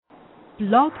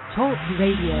Blog Talk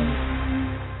Radio.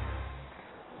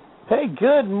 Hey,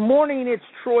 good morning. It's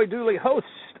Troy Dooley, host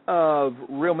of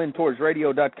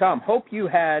RealMentorsRadio.com. Hope you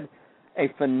had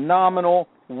a phenomenal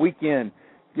weekend.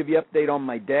 Give you an update on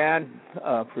my dad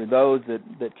for those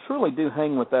that truly do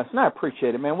hang with us, and I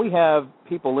appreciate it, man. We have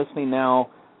people listening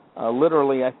now,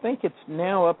 literally, I think it's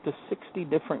now up to 60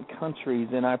 different countries,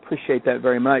 and I appreciate that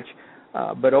very much.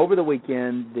 But over the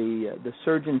weekend, the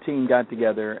surgeon team got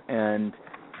together and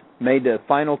made the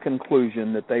final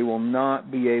conclusion that they will not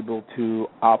be able to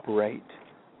operate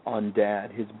on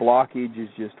Dad. His blockage is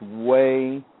just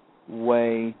way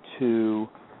too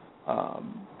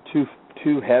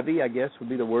heavy, I guess would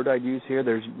be the word I'd use here.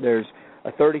 There's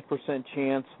a 30%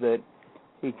 chance that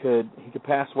he could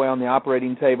pass away on the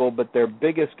operating table, but their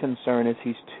biggest concern is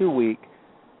he's too weak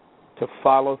to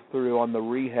follow through on the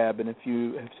rehab. And if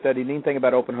you have studied anything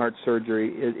about open heart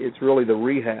surgery, it's really the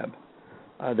rehab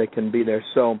that can be there.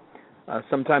 So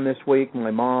sometime this week,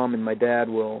 my mom and my dad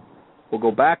will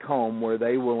go back home where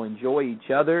they will enjoy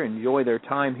each other, enjoy their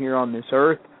time here on this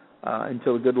earth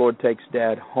until the good Lord takes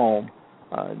Dad home.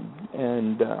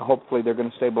 And hopefully they're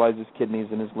going to stabilize his kidneys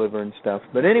and his liver and stuff.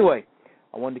 But anyway,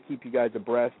 I wanted to keep you guys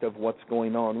abreast of what's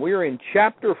going on. We are in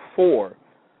Chapter 4,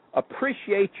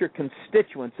 Appreciate Your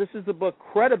Constituents. This is the book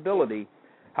Credibility,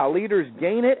 How Leaders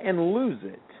Gain It and Lose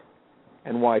It,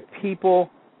 and Why People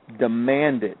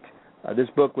Demand It. This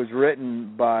book was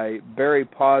written by Barry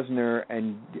Posner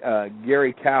and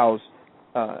Gary Cowes,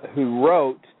 who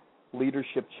wrote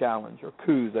Leadership Challenge, or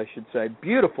COOS, I should say.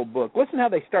 Beautiful book. Listen how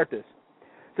they start this.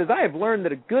 It says, I have learned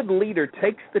that a good leader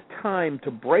takes the time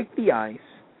to break the ice,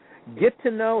 get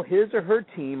to know his or her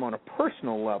team on a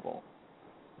personal level,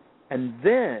 and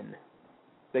then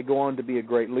they go on to be a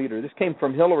great leader. This came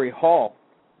from Hillary Hall.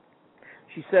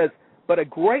 She says, but a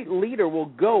great leader will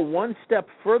go one step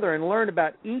further and learn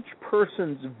about each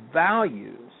person's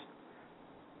values,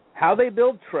 how they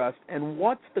build trust, and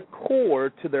what's the core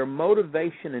to their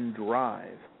motivation and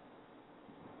drive.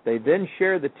 They then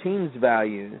share the team's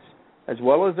values as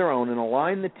well as their own and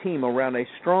align the team around a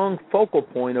strong focal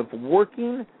point of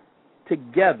working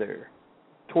together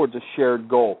towards a shared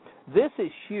goal. This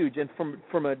is huge, and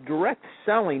from a direct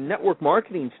selling, network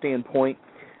marketing standpoint,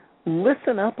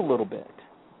 listen up a little bit.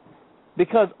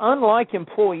 Because unlike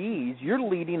employees, you're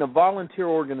leading a volunteer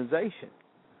organization.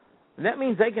 And that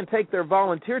means they can take their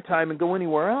volunteer time and go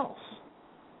anywhere else.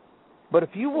 But if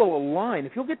you will align,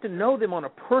 if you'll get to know them on a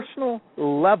personal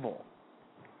level,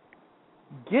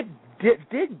 dig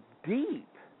deep,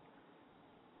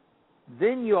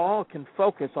 then you all can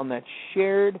focus on that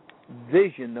shared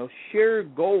vision, those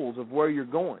shared goals of where you're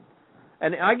going.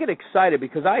 And I get excited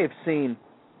because I have seen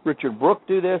Richard Brooke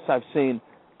do this. I've seen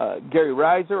Gary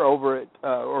Racer over at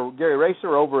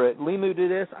Limu do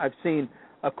this. I've seen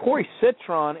Corey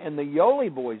Citron and the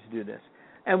Yoli boys do this.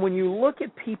 And when you look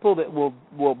at people that will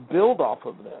build off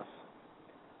of this,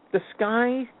 the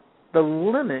sky's the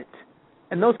limit.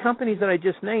 And those companies that I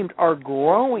just named are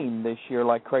growing this year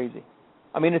like crazy.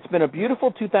 I mean, it's been a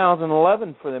beautiful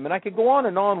 2011 for them. And I could go on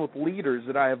and on with leaders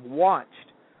that I have watched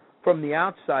from the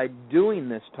outside doing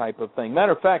this type of thing.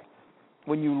 Matter of fact,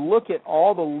 when you look at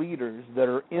all the leaders that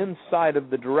are inside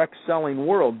of the direct selling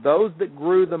world, those that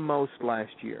grew the most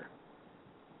last year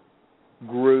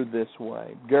grew this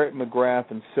way. Garrett McGrath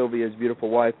and Sylvia's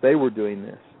beautiful wife, they were doing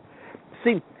this.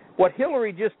 See, what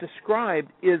Hillary just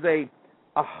described is a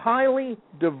highly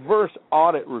diverse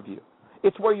audit review.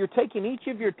 It's where you're taking each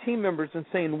of your team members and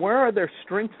saying, where are their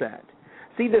strengths at?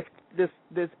 See,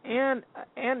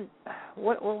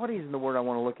 what is the word I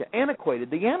want to look at? Antiquated.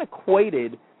 The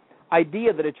antiquated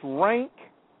idea that it's rank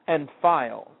and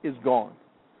file is gone.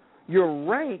 Your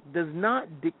rank does not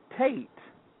dictate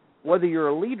whether you're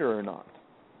a leader or not.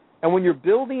 And when you're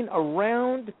building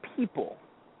around people,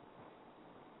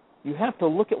 you have to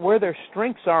look at where their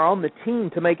strengths are on the team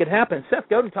to make it happen. Seth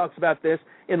Godin talks about this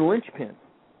in Linchpin.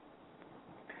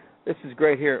 This is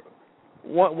great here.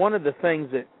 One of the things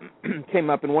that came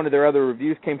up in one of their other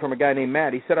reviews came from a guy named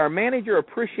Matt. He said, our manager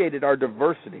appreciated our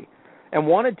diversity and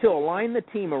wanted to align the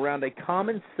team around a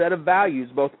common set of values,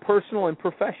 both personal and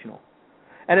professional,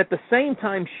 and at the same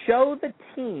time show the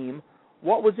team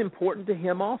what was important to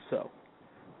him also.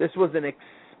 This was an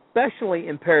especially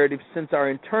imperative since our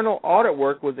internal audit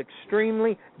work was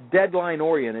extremely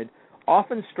deadline-oriented,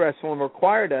 often stressful, and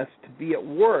required us to be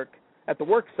at the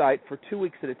work site for 2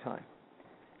 weeks at a time.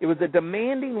 It was a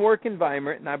demanding work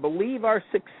environment, and I believe our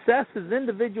success as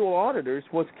individual auditors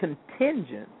was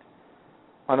contingent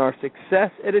on our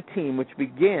success at a team, which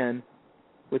began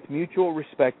with mutual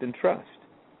respect and trust.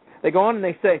 They go on and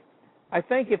they say, I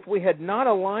think if we had not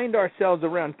aligned ourselves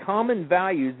around common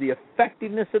values, the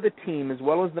effectiveness of the team as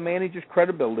well as the manager's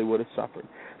credibility would have suffered.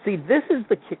 See, this is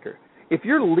the kicker. If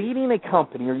you're leading a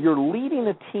company or you're leading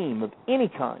a team of any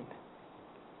kind,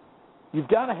 you've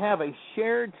got to have a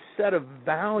shared set of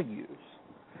values.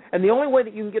 And the only way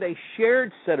that you can get a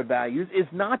shared set of values is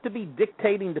not to be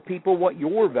dictating to people what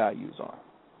your values are.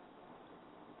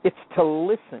 It's to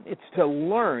listen. It's to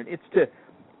learn. It's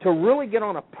to really get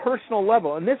on a personal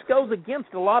level. And this goes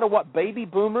against a lot of what baby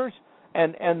boomers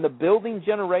and the building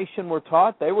generation were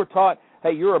taught. They were taught,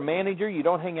 hey, you're a manager, you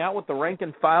don't hang out with the rank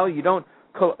and file, you don't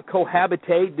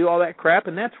cohabitate, do all that crap,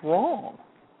 and that's wrong.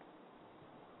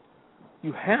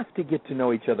 You have to get to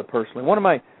know each other personally. One of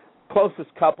my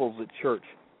closest couples at church,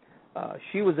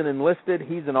 she was an enlisted,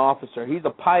 he's an officer. He's a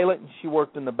pilot, and she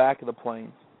worked in the back of the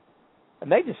planes.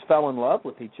 And they just fell in love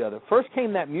with each other. First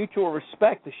came that mutual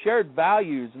respect, the shared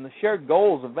values and the shared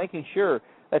goals of making sure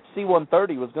that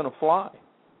C-130 was going to fly.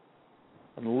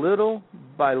 And little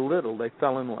by little, they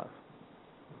fell in love.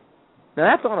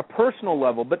 Now, that's on a personal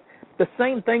level, but the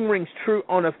same thing rings true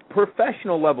on a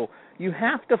professional level. You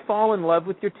have to fall in love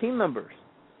with your team members.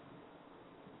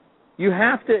 You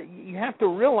have to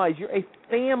realize you're a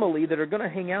family that are going to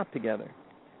hang out together.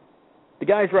 The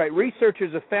guy's right.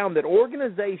 Researchers have found that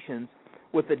organizations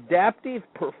with adaptive,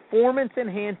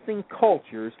 performance-enhancing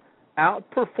cultures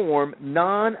outperform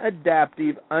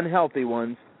non-adaptive, unhealthy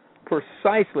ones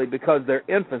precisely because their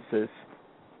emphasis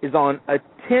is on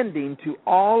attending to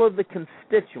all of the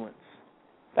constituents.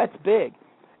 That's big.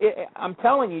 I'm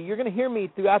telling you, you're going to hear me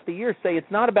throughout the year say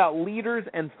it's not about leaders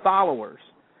and followers.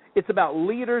 It's about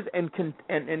leaders and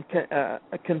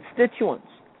constituents.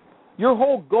 Your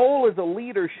whole goal as a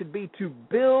leader should be to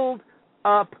build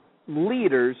up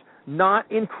leaders,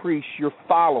 not increase your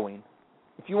following.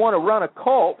 If you want to run a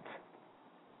cult,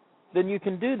 then you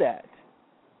can do that.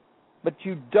 But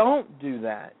you don't do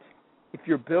that if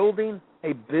you're building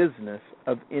a business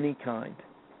of any kind.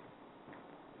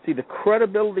 See, the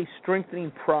credibility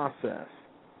strengthening process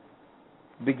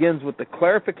begins with the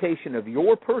clarification of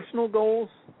your personal goals,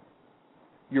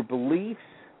 your beliefs,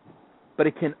 but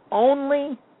it can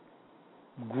only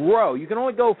grow. You can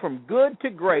only go from good to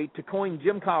great, to coin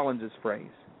Jim Collins' phrase,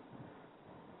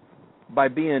 by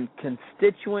being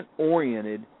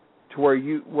constituent-oriented to where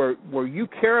you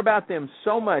care about them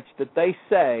so much that they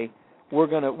say, we're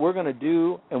gonna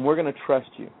do and we're gonna trust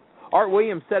you. Art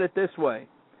Williams said it this way: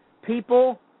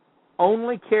 people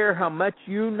only care how much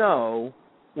you know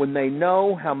when they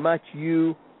know how much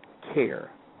you care.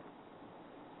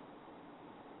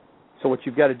 So what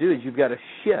you've got to do is you've got to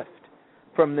shift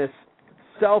from this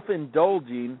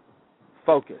self-indulging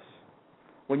focus.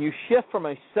 When you shift from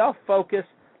a self-focus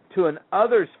to an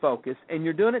others focus, and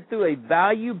you're doing it through a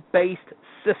value-based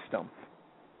system,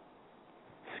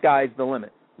 sky's the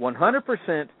limit.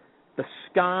 100%, the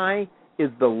sky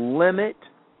is the limit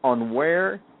on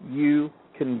where you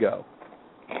can go.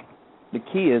 The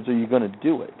key is, are you going to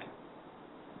do it?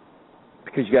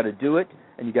 Because you got to do it,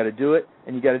 and you got to do it,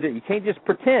 and you got to do it. You can't just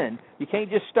pretend. You can't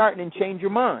just start and then change your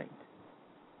mind.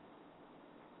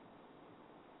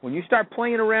 When you start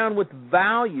playing around with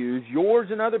values, yours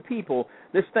and other people,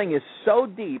 this thing is so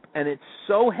deep and it's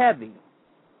so heavy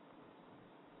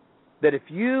that if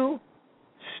you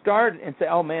start and say,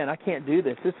 "Oh man, I can't do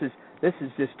this. This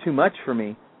is just too much for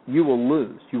me," you will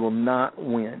lose. You will not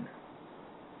win.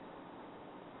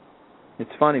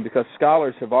 It's funny because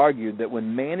scholars have argued that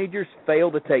when managers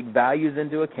fail to take values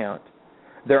into account,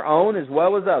 their own as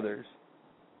well as others,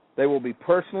 they will be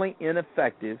personally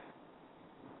ineffective,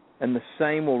 and the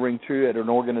same will ring true at an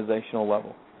organizational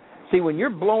level. See, when you're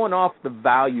blowing off the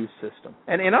value system,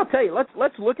 and I'll tell you,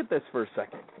 let's look at this for a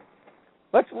second.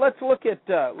 Let's look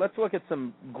at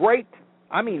some great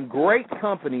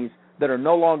companies that are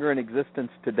no longer in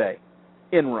existence today.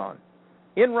 Enron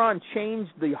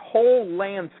changed the whole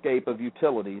landscape of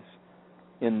utilities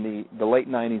in the late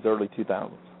 90s, early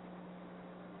 2000s.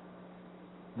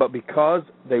 But because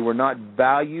they were not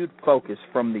valued, focused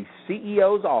from the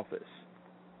CEO's office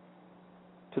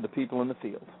to the people in the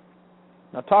field.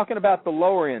 Now, talking about the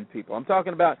lower-end people, I'm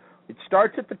talking about it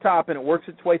starts at the top and it works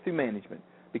its way through management.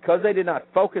 Because they did not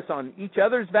focus on each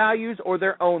other's values or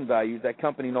their own values, that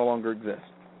company no longer exists.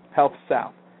 Health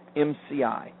South,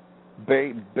 MCI,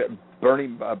 Bernie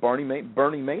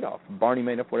Madoff,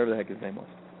 whatever the heck his name was.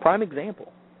 Prime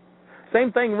example.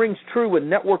 Same thing rings true with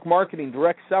network marketing,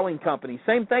 direct selling companies.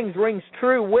 Same thing rings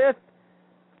true with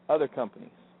other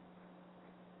companies.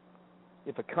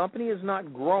 If a company is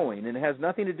not growing and it has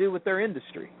nothing to do with their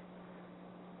industry,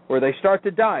 where they start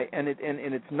to die, and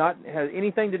it's not has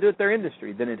anything to do with their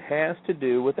industry, then it has to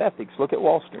do with ethics. Look at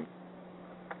Wall Street.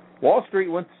 Wall Street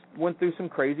went through some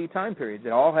crazy time periods.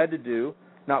 It all had to do,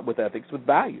 not with ethics, with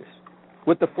values.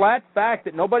 With the flat fact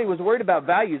that nobody was worried about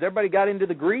values, everybody got into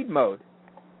the greed mode.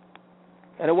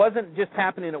 And it wasn't just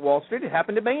happening at Wall Street, it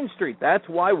happened at Main Street. That's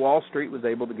why Wall Street was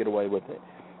able to get away with it.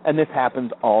 And this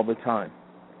happens all the time.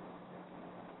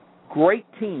 Great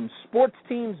teams, sports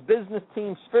teams, business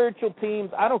teams, spiritual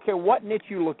teams, I don't care what niche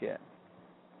you look at.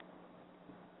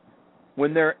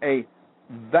 When they're a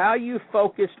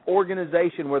value-focused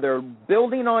organization where they're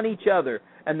building on each other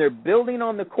and they're building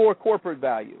on the core corporate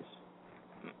values,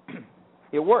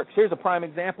 it works. Here's a prime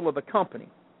example of a company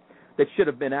that should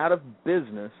have been out of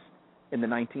business in the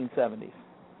 1970s.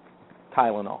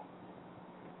 Tylenol.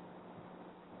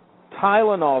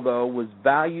 Tylenol, though, was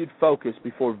valued-focused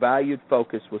before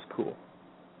valued-focused was cool.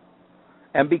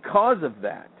 And because of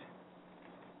that,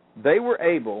 they were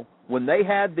able, when they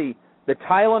had the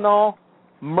Tylenol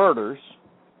murders,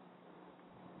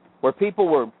 where people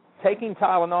were taking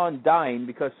Tylenol and dying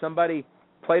because somebody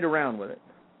played around with it,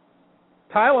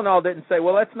 Tylenol didn't say,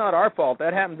 well, that's not our fault.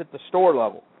 That happens at the store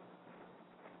level,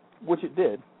 which it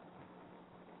did.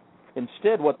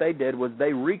 Instead, what they did was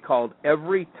they recalled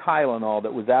every Tylenol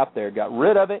that was out there, got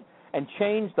rid of it, and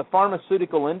changed the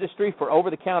pharmaceutical industry for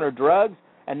over-the-counter drugs,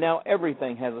 and now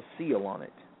everything has a seal on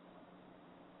it.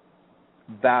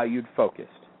 Valued-focused.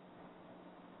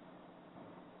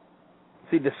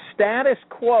 See, the status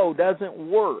quo doesn't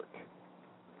work.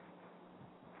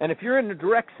 And if you're in a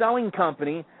direct selling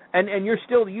company and you're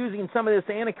still using some of this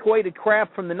antiquated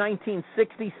crap from the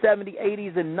 1960s, 70s,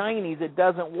 80s, and 90s, it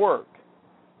doesn't work.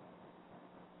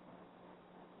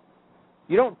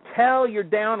 You don't tell your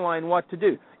downline what to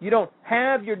do. You don't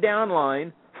have your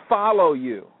downline follow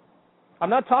you. I'm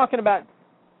not talking about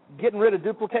getting rid of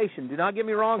duplication. Do not get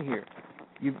me wrong here.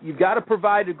 You've got to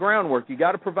provide a groundwork. You've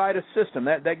got to provide a system.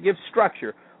 That gives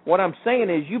structure. What I'm saying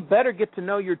is you better get to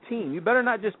know your team. You better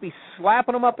not just be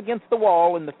slapping them up against the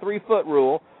wall in the 3-foot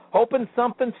rule, hoping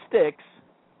something sticks,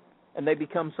 and they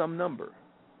become some number.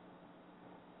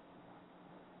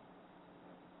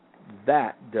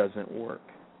 That doesn't work.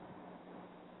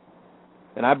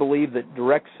 And I believe that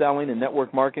direct selling and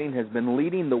network marketing has been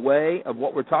leading the way of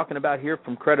what we're talking about here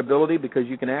from credibility, because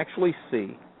you can actually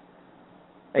see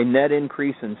a net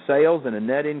increase in sales and a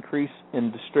net increase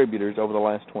in distributors over the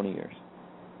last 20 years.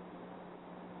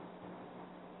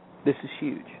 This is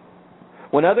huge.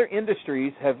 When other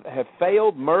industries have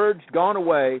failed, merged, gone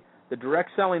away, the direct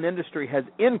selling industry has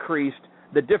increased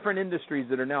the different industries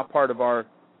that are now part of our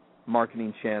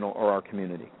marketing channel or our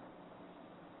community.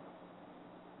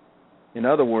 In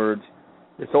other words,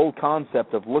 this old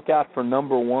concept of look out for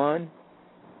number one,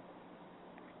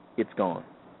 it's gone.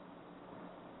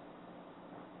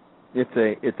 It's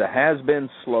a has-been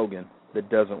slogan that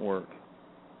doesn't work.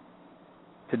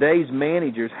 Today's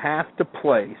managers have to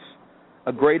place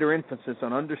a greater emphasis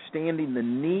on understanding the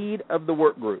need of the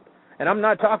work group. And I'm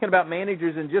not talking about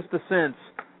managers in just the sense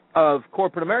of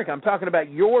corporate America. I'm talking about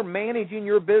you're managing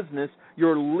your business,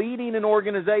 you're leading an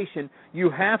organization. You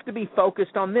have to be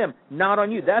focused on them, not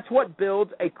on you. That's what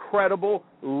builds a credible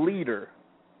leader.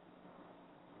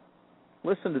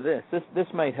 Listen to this. This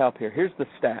may help here. Here's the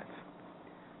stats.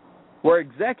 Where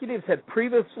executives had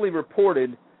previously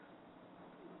reported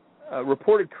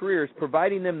careers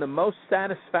providing them the most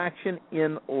satisfaction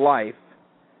in life,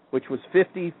 which was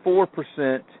 54%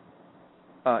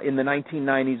 in the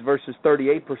 1990s versus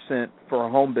 38% for a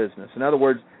home business. In other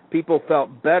words, people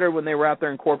felt better when they were out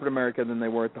there in corporate America than they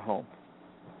were at the home.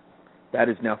 That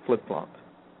is now flip-flopped.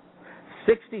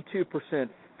 62%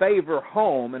 favor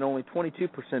home and only 22%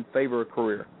 favor a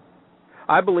career.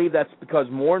 I believe that's because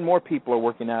more and more people are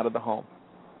working out of the home.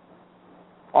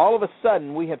 All of a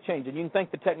sudden, we have changed, and you can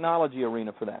thank the technology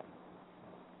arena for that.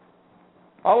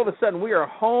 All of a sudden, we are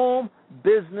home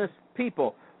business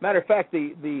people. Matter of fact,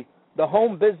 the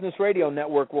Home Business Radio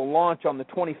Network will launch on the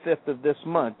 25th of this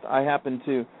month. I happen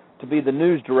to be the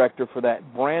news director for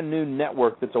that brand new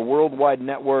network that's a worldwide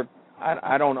network.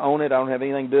 I don't own it. I don't have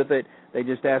anything to do with it. They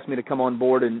just asked me to come on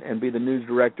board and be the news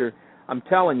director. I'm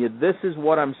telling you, this is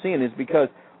what I'm seeing is because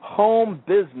home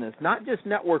business, not just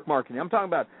network marketing. I'm talking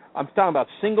about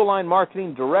single line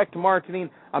marketing, direct marketing.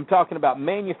 I'm talking about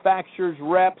manufacturers,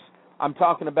 reps. I'm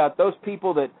talking about those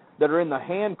people that are in the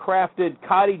handcrafted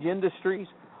cottage industries.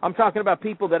 I'm talking about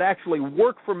people that actually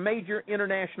work for major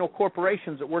international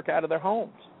corporations that work out of their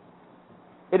homes.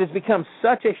 It has become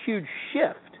such a huge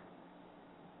shift.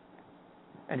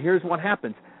 And here's what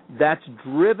happens. That's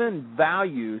driven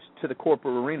values to the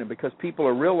corporate arena because people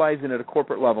are realizing at a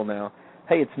corporate level now,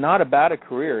 hey, it's not about a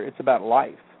career, it's about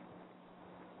life.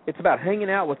 It's about hanging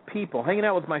out with people, hanging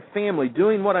out with my family,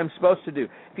 doing what I'm supposed to do.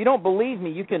 If you don't believe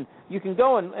me, you can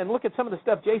go and look at some of the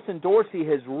stuff Jason Dorsey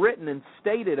has written and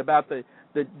stated about the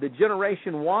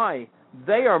Generation Y.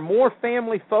 They are more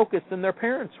family-focused than their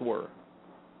parents were.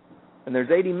 And there's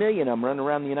 80 million of them running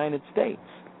around the United States.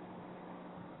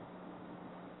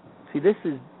 See, this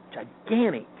is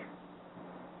gigantic.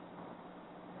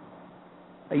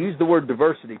 I use the word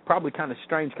diversity, probably kind of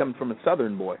strange coming from a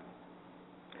Southern boy.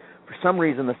 For some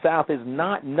reason, the South is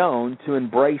not known to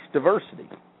embrace diversity.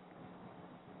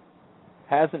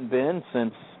 Hasn't been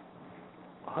since,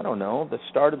 I don't know, the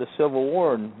start of the Civil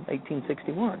War in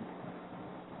 1861.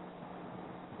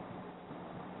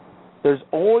 There's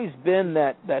always been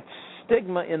that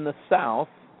stigma in the South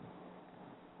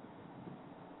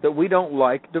that we don't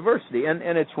like diversity. And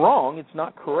it's wrong. It's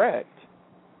not correct.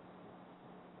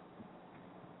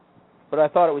 But I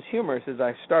thought it was humorous as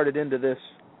I started into this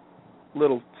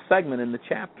little segment in the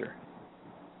chapter.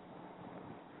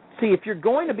 See, if you're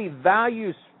going to be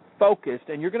values-focused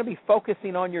and you're going to be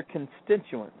focusing on your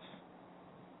constituents,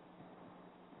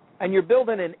 and you're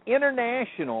building an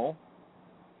international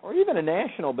or even a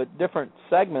national but different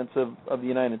segments of the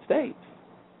United States,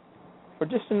 or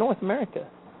just in North America,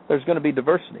 there's going to be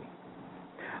diversity.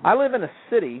 I live in a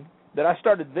city that I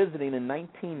started visiting in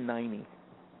 1990.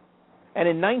 And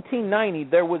in 1990,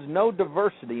 there was no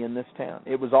diversity in this town.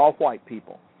 It was all white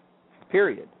people,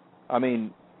 period. I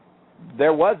mean,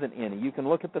 there wasn't any. You can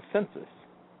look at the census.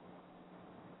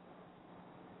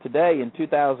 Today, in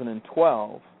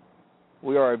 2012,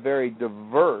 we are a very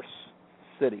diverse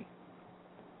city.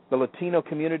 The Latino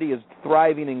community is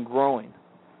thriving and growing.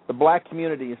 The black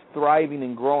community is thriving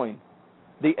and growing.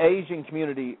 The Asian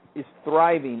community is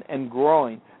thriving and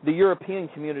growing. The European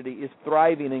community is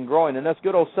thriving and growing. And us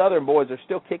good old Southern boys are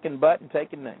still kicking butt and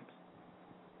taking names.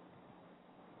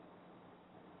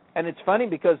 And it's funny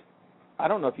because I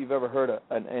don't know if you've ever heard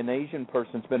an Asian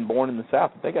person that's been born in the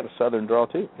South, but they got a Southern drawl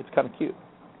too. It's kind of cute.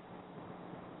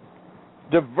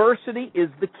 Diversity is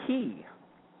the key.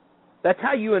 That's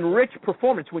how you enrich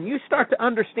performance. When you start to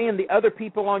understand the other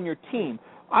people on your team,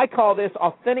 I call this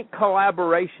authentic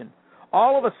collaboration.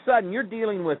 All of a sudden, you're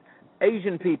dealing with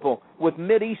Asian people, with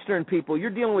Mideastern people. You're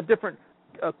dealing with different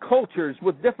cultures,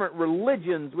 with different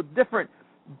religions, with different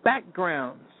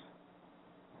backgrounds,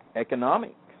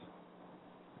 economics.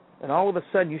 And all of a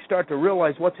sudden, you start to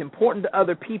realize what's important to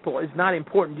other people is not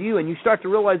important to you. And you start to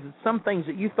realize that some things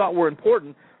that you thought were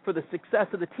important for the success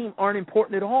of the team aren't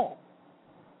important at all.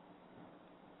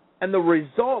 And the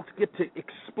results get to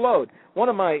explode. One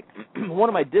of my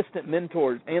distant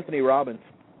mentors, Anthony Robbins,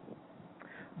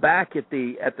 back at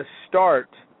the start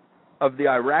of the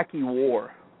Iraqi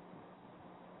war,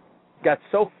 got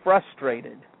so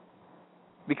frustrated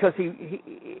because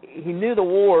he knew the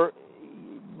war,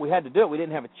 we had to do it. We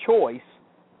didn't have a choice,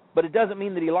 but it doesn't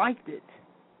mean that he liked it.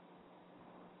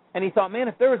 And he thought, man,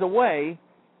 if there was a way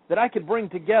that I could bring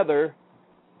together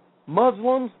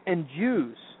Muslims and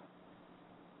Jews,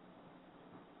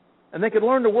 and they could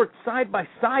learn to work side by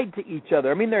side to each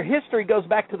other. I mean, their history goes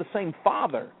back to the same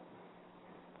father.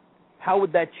 How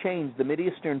would that change the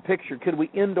Mideastern picture? Could we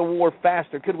end a war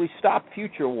faster? Could we stop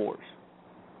future wars?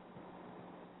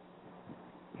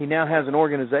 He now has an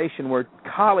organization where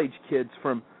college kids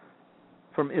from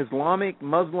Islamic,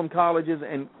 Muslim colleges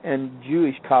and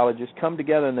Jewish colleges come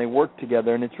together and they work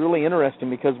together. And it's really interesting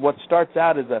because what starts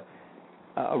out as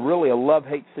really a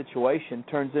love-hate situation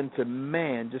turns into,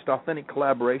 man, just authentic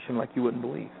collaboration like you wouldn't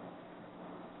believe.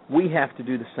 We have to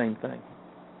do the same thing.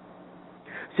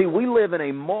 See, we live in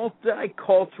a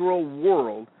multicultural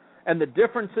world, and the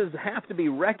differences have to be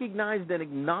recognized and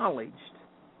acknowledged.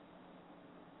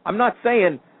 I'm not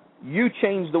saying you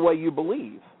change the way you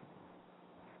believe.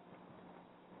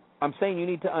 I'm saying you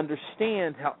need to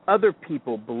understand how other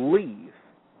people believe.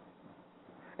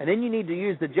 And then you need to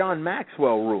use the John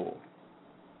Maxwell rule.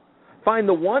 Find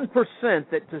the 1%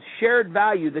 that's a shared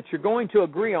value that you're going to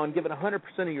agree on, give it 100%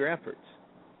 of your efforts.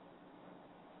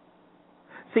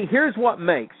 See, here's what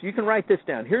makes, you can write this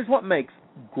down, here's what makes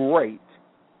great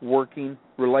working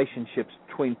relationships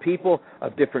between people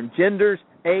of different genders,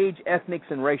 age, ethnics,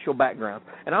 and racial backgrounds.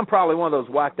 And I'm probably one of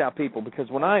those whacked out people because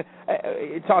when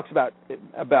it talks about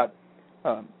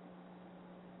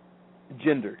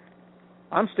gender,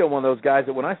 I'm still one of those guys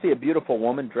that when I see a beautiful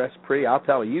woman dressed pretty, I'll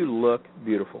tell her, you look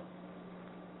beautiful.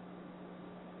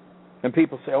 And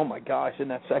people say, oh my gosh, isn't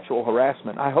that sexual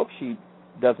harassment? I hope she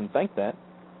doesn't think that.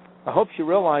 I hope she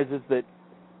realizes that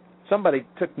somebody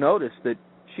took notice, that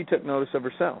she took notice of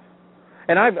herself.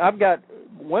 And I've got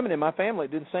women in my family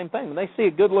that do the same thing. When they see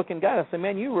a good-looking guy, they say,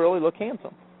 man, you really look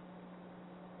handsome.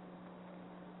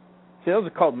 See, those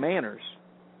are called manners.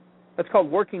 That's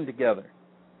called working together.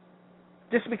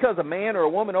 Just because a man or a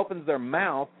woman opens their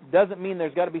mouth doesn't mean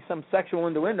there's got to be some sexual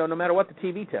innuendo no matter what the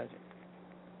TV tells you.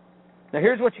 Now,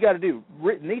 here's what you got to do.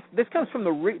 This comes from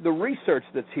the research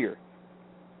that's here.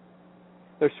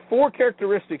 There's 4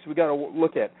 characteristics we got to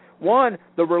look at. 1,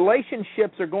 the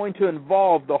relationships are going to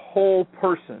involve the whole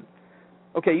person.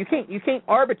 Okay, you can't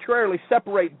arbitrarily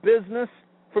separate business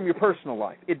from your personal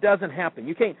life. It doesn't happen.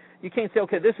 You can't say,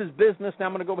 okay, this is business, now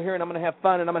I'm going to go over here and I'm going to have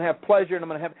fun and I'm going to have pleasure and I'm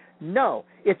going to have... No,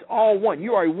 it's all one.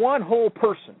 You are one whole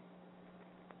person.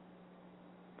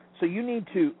 So you need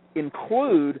to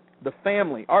include the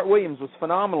family. Art Williams was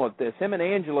phenomenal at this. Him and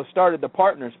Angela started the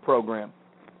Partners program.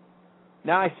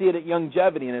 Now I see it at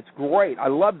Youngevity, and it's great. I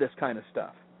love this kind of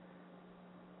stuff.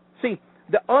 See,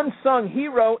 the unsung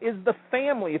hero is the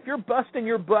family. If you're busting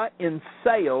your butt in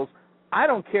sales, I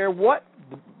don't care what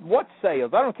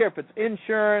sales. I don't care if it's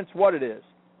insurance, what it is.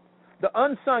 The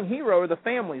unsung hero are the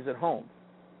families at home.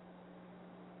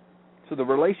 So the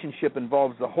relationship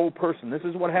involves the whole person. This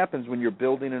is what happens when you're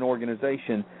building an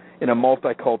organization in a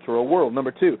multicultural world.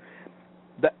 Number 2,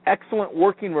 the excellent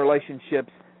working relationships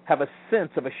have a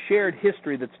sense of a shared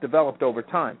history that's developed over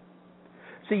time.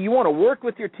 See, you want to work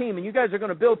with your team, and you guys are going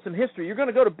to build some history. You're going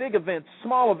to go to big events,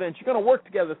 small events. You're going to work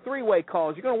together, 3-way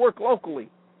calls. You're going to work locally.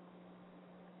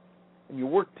 And you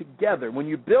work together. When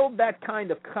you build that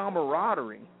kind of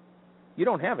camaraderie, you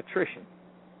don't have attrition.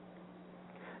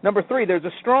 Number 3, there's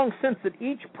a strong sense that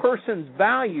each person's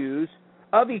values,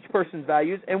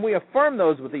 and we affirm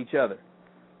those with each other.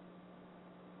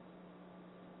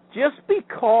 Just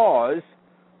because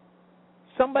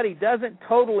somebody doesn't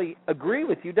totally agree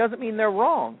with you doesn't mean they're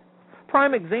wrong.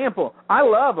 Prime example, I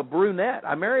love a brunette.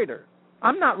 I married her.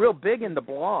 I'm not real big into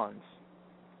blondes.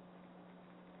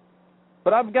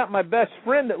 But I've got my best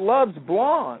friend that loves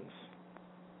blondes.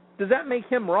 Does that make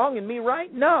him wrong and me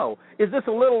right? No. Is this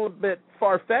a little bit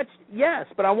far-fetched? Yes,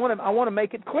 but I want to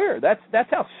make it clear. That's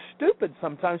how stupid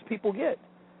sometimes people get.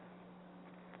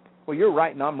 Well, you're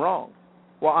right and I'm wrong.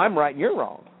 Well, I'm right and you're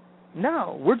wrong.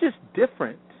 No, we're just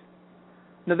different.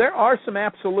 Now, there are some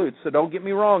absolutes, so don't get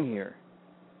me wrong here.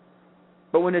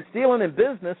 But when it's dealing in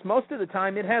business, most of the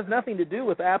time it has nothing to do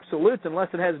with absolutes unless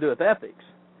it has to do with ethics.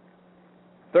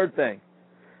 3rd thing,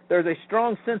 there's a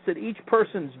strong sense that each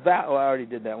person's I already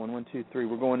did that one. 1, 2, 3.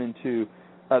 We're going into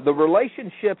the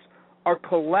relationships are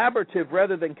collaborative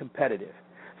rather than competitive.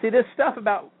 See, this stuff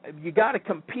about you got to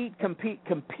compete.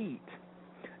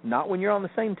 Not when you're on the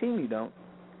same team, you don't.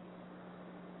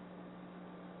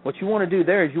 What you want to do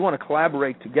there is you want to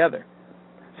collaborate together.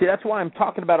 See, that's why I'm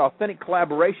talking about authentic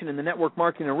collaboration in the network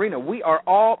marketing arena. We are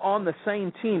all on the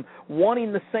same team,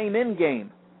 wanting the same end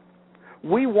game.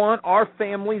 We want our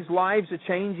families' lives to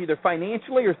change either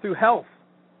financially or through health.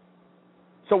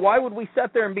 So why would we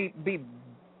sit there and be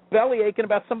belly aching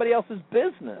about somebody else's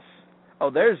business?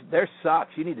 Oh, theirs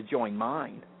sucks. You need to join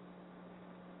mine.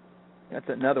 That's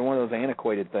another one of those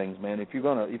antiquated things, man. If you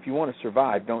want to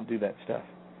survive, don't do that stuff.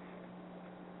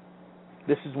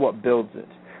 This is what builds it.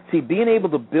 See, being able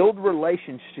to build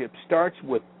relationships starts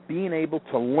with being able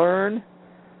to learn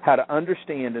how to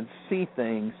understand and see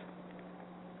things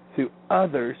through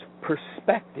others'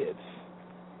 perspectives.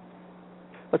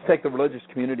 Let's take the religious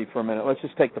community for a minute. Let's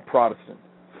just take the Protestant.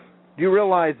 Do you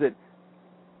realize that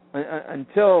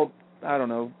until, I don't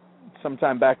know,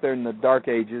 sometime back there in the Dark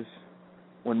Ages,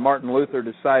 when Martin Luther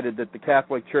decided that the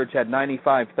Catholic Church had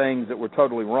 95 things that were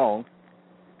totally wrong,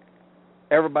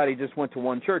 everybody just went to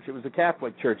one church. It was the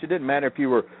Catholic Church. It didn't matter if you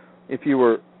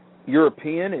were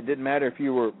European. It didn't matter if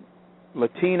you were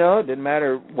Latino. It didn't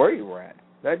matter where you were at.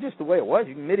 That's just the way it was.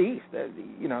 You can Mideast.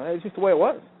 That's just the way it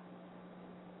was.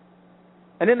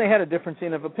 And then they had a difference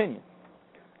of opinion.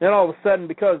 Then all of a sudden,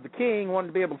 because the king wanted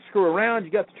to be able to screw around,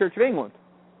 you got the Church of England.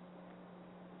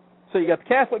 So you got the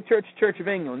Catholic Church, Church of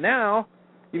England. Now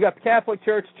you got the Catholic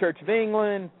Church, Church of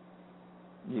England.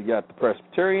 You got the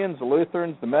Presbyterians, the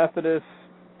Lutherans, the Methodists,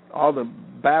 all the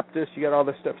Baptists. You got all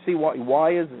this stuff. See,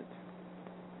 why is it?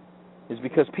 It's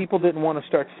because people didn't want to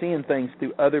start seeing things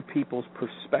through other people's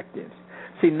perspectives.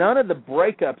 See, none of the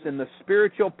breakups in the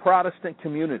spiritual Protestant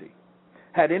community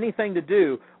had anything to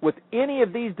do with any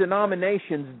of these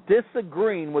denominations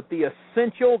disagreeing with the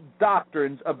essential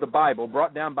doctrines of the Bible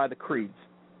brought down by the creeds.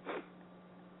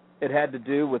 It had to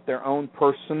do with their own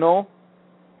personal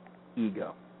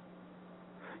ego.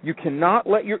 You cannot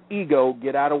let your ego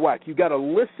get out of whack. You've got to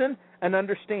listen and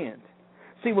understand.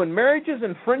 See, when marriages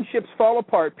and friendships fall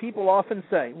apart, people often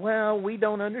say, well, we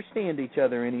don't understand each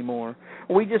other anymore.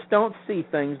 We just don't see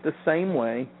things the same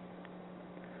way.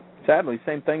 Sadly,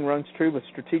 the same thing runs true with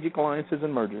strategic alliances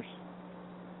and mergers.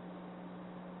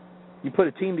 You put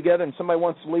a team together and somebody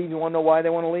wants to leave, you want to know why they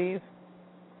want to leave?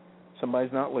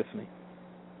 Somebody's not listening.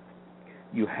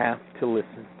 You have to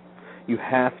listen. You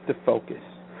have to focus.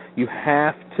 You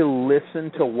have to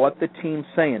listen to what the team's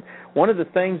saying. One of the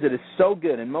things that is so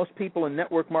good, and most people in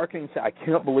network marketing say, I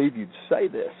can't believe you'd say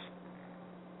this.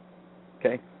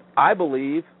 Okay? I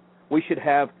believe we should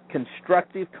have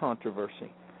constructive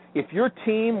controversy. If your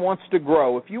team wants to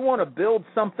grow, if you want to build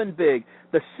something big,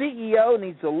 the CEO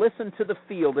needs to listen to the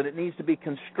field, and it needs to be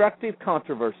constructive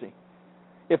controversy.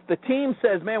 If the team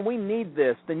says, man, we need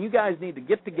this, then you guys need to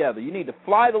get together. You need to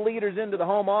fly the leaders into the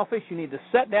home office. You need to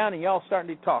sit down and y'all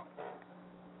starting to talk.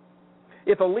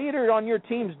 If a leader on your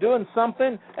team's doing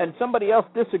something and somebody else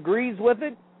disagrees with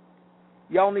it,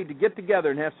 y'all need to get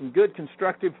together and have some good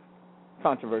constructive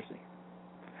controversy.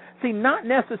 See, not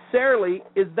necessarily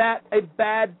is that a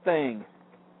bad thing.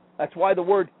 That's why the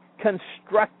word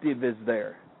constructive is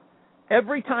there.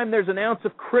 Every time there's an ounce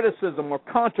of criticism or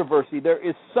controversy, there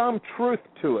is some truth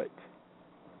to it.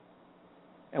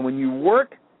 And when you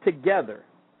work together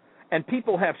and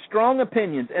people have strong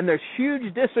opinions and there's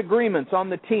huge disagreements on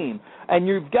the team and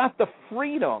you've got the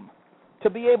freedom to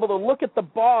be able to look at the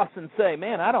boss and say,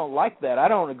 man, I don't like that. I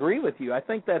don't agree with you. I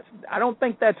don't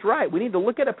think that's right. We need to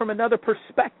look at it from another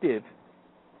perspective.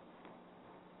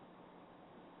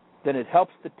 Then it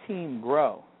helps the team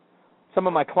grow. Some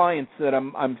of my clients that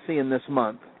I'm seeing this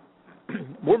month,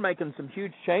 we're making some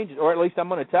huge changes, or at least I'm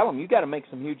going to tell them, you got to make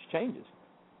some huge changes.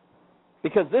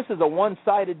 Because this is a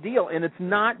one-sided deal, and it's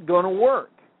not going to work.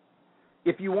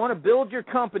 If you want to build your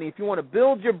company, if you want to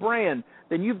build your brand,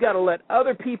 then you've got to let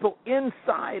other people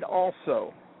inside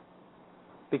also.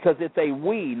 Because it's a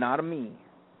we, not a me,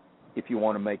 if you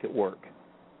want to make it work.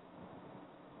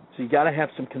 So you got to have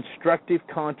some constructive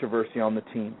controversy on the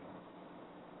team.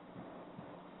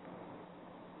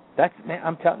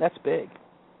 That's big.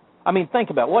 I mean, think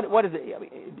about it. What is it? I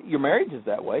mean, your marriage is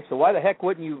that way, so why the heck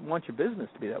wouldn't you want your business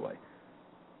to be that way?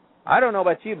 I don't know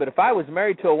about you, but if I was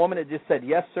married to a woman that just said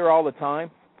yes, sir, all the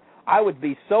time, I would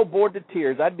be so bored to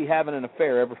tears, I'd be having an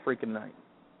affair every freaking night.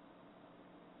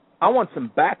 I want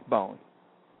some backbone.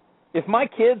 If my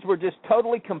kids were just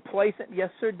totally complacent,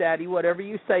 yes, sir, daddy, whatever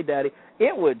you say, daddy,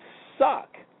 it would suck.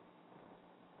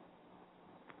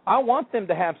 I want them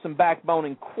to have some backbone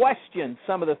and question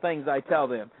some of the things I tell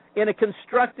them in a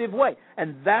constructive way.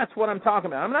 And that's what I'm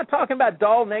talking about. I'm not talking about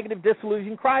dull, negative,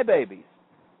 disillusioned crybabies.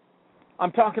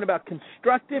 I'm talking about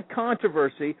constructive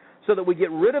controversy so that we get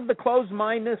rid of the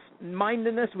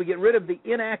closed-mindedness, we get rid of the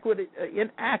inadequate,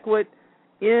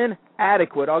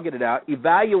 I'll get it out,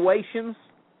 evaluations,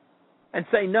 and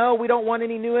say, no, we don't want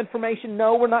any new information.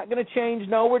 No, we're not going to change.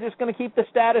 No, we're just going to keep the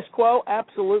status quo.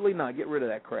 Absolutely not. Get rid of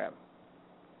that crap.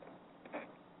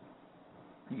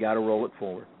 You got to roll it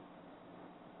forward.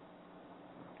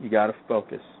 You got to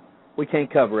focus. We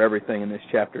can't cover everything in this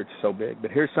chapter. It's so big.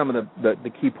 But here's some of the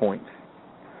key points.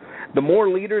 The more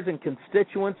leaders and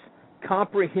constituents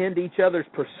comprehend each other's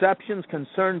perceptions,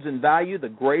 concerns, and value, the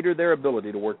greater their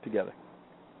ability to work together.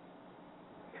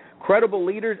 Credible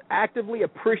leaders actively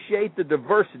appreciate the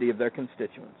diversity of their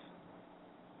constituents.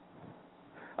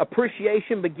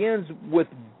 Appreciation begins with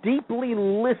deeply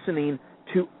listening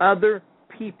to other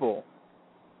people.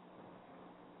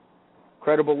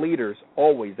 Credible leaders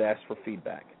always ask for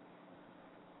feedback.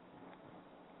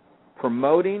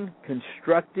 Promoting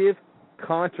constructive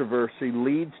controversy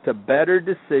leads to better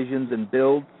decisions and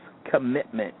builds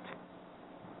commitment.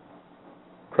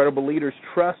 Credible leaders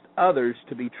trust others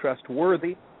to be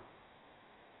trustworthy.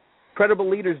 Credible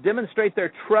leaders demonstrate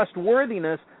their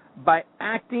trustworthiness by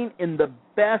acting in the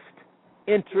best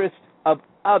interest of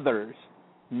others,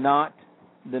 not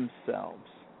themselves.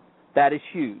 That is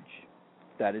huge.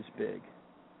 That is big.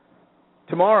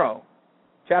 Tomorrow,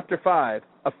 Chapter 5,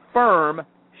 affirm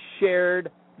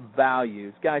shared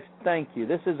values. Guys, thank you.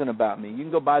 This isn't about me. You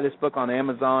can go buy this book on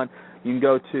Amazon. You can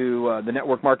go to the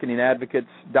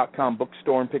networkmarketingadvocates.com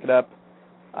bookstore and pick it up.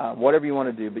 Whatever you want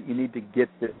to do, but you need to get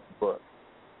this book.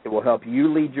 It will help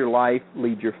you lead your life,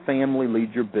 lead your family,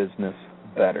 lead your business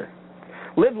better.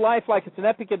 Live life like it's an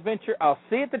epic adventure. I'll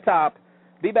see you at the top.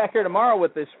 Be back here tomorrow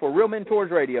with us for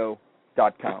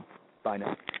RealMentorsRadio.com. Bye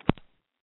now.